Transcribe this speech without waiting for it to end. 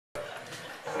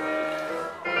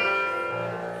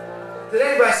Did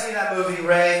anybody see that movie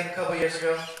Ray a couple years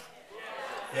ago?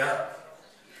 Yeah?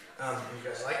 You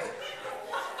guys liked it?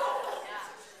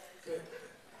 Good.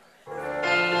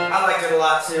 I liked it a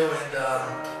lot too, and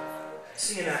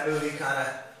seeing that movie kind of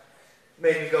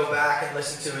made me go back and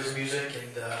listen to his music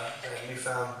and have a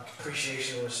newfound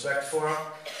appreciation and respect for him.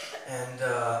 And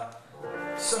to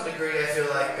some degree, I feel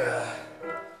like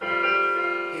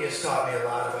he has taught me a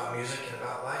lot about music and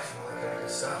about life and all that kind of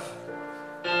good stuff.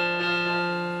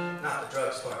 Not the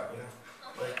drugs part, you know.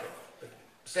 Like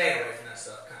staying away from that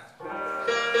stuff, kind of.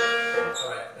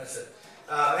 Alright, that's it.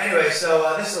 Anyway,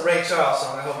 so this is a Ray Charles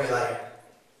song. I hope you like it.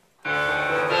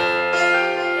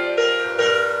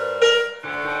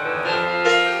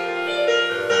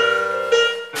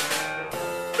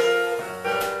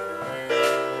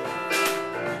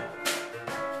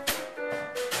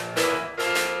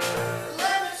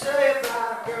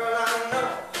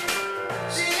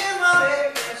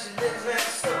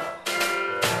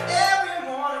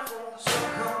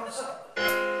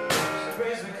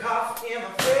 In my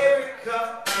favorite cup,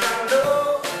 I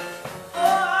know, oh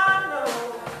I know,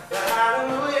 that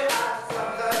hallelujah I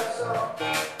love her so.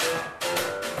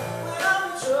 When I'm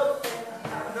in trouble and I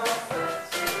have no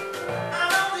friends, I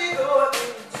know they go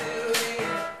into the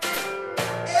end.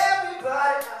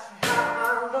 Everybody asks me how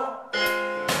I know.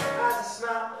 I just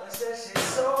smile and say she's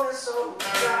so and so.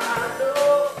 I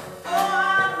know, oh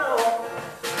I know,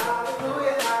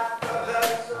 hallelujah I love her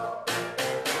so.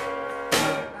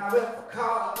 Now if I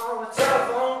call her on the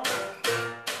telephone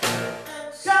and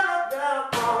shut her down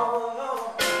all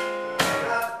alone,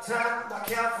 at the time I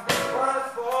count from 1 to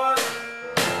 4,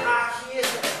 I hear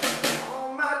on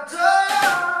my door,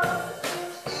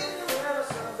 even when the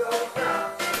sun goes down,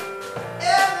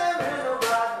 and there is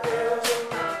nobody else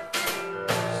around.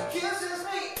 She kisses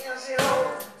me and she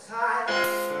holds me tight,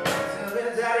 tells me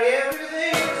that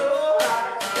everything's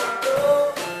alright. I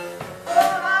know,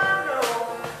 oh I know,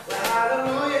 that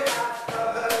hallelujah I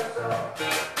love her so.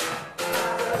 I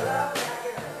love that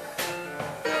girl.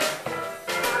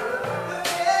 I love her,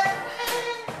 yeah.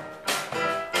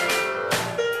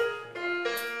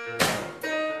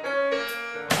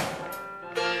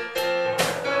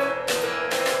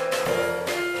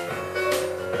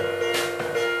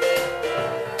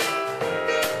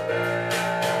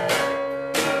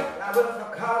 Now if I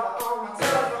call her on my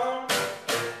telephone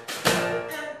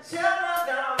and tell her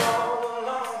that I'm all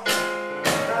alone,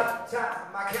 at the time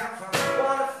I count from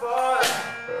 1 to 4,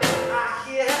 I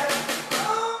hear her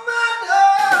on my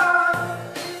door,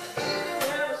 even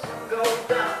when the sun goes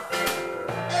down,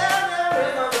 and there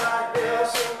is nobody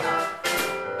else around.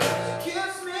 She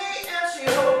kisses me and she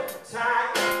holds me tight,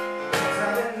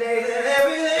 telling me that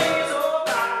everything's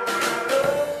alright. I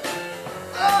know,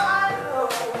 oh I know,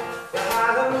 that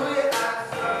hallelujah I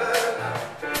love her now.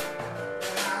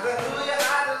 Hallelujah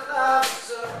I just love her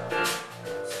so.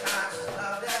 I just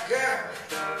love that girl,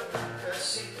 'cause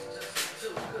she's just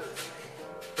too good for me.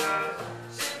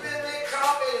 She brings me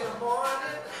coffee in the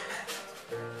morning.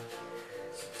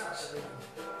 Sometimes she leaves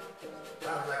me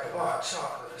around like a bar of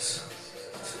chocolate or something. She's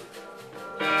just too good.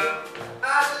 I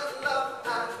just love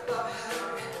her,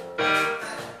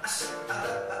 I said I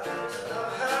just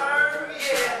love her,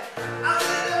 yeah. I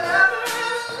said I love her,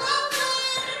 I love her,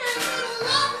 I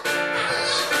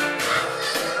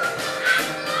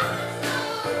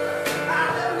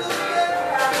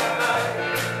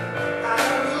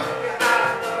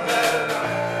love her.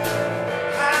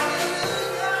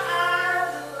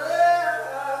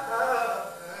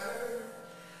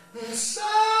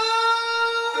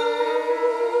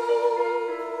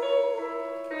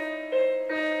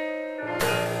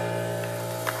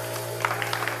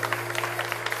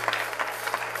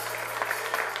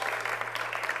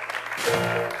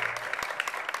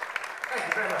 Thank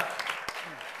you very much.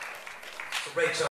 Rachel.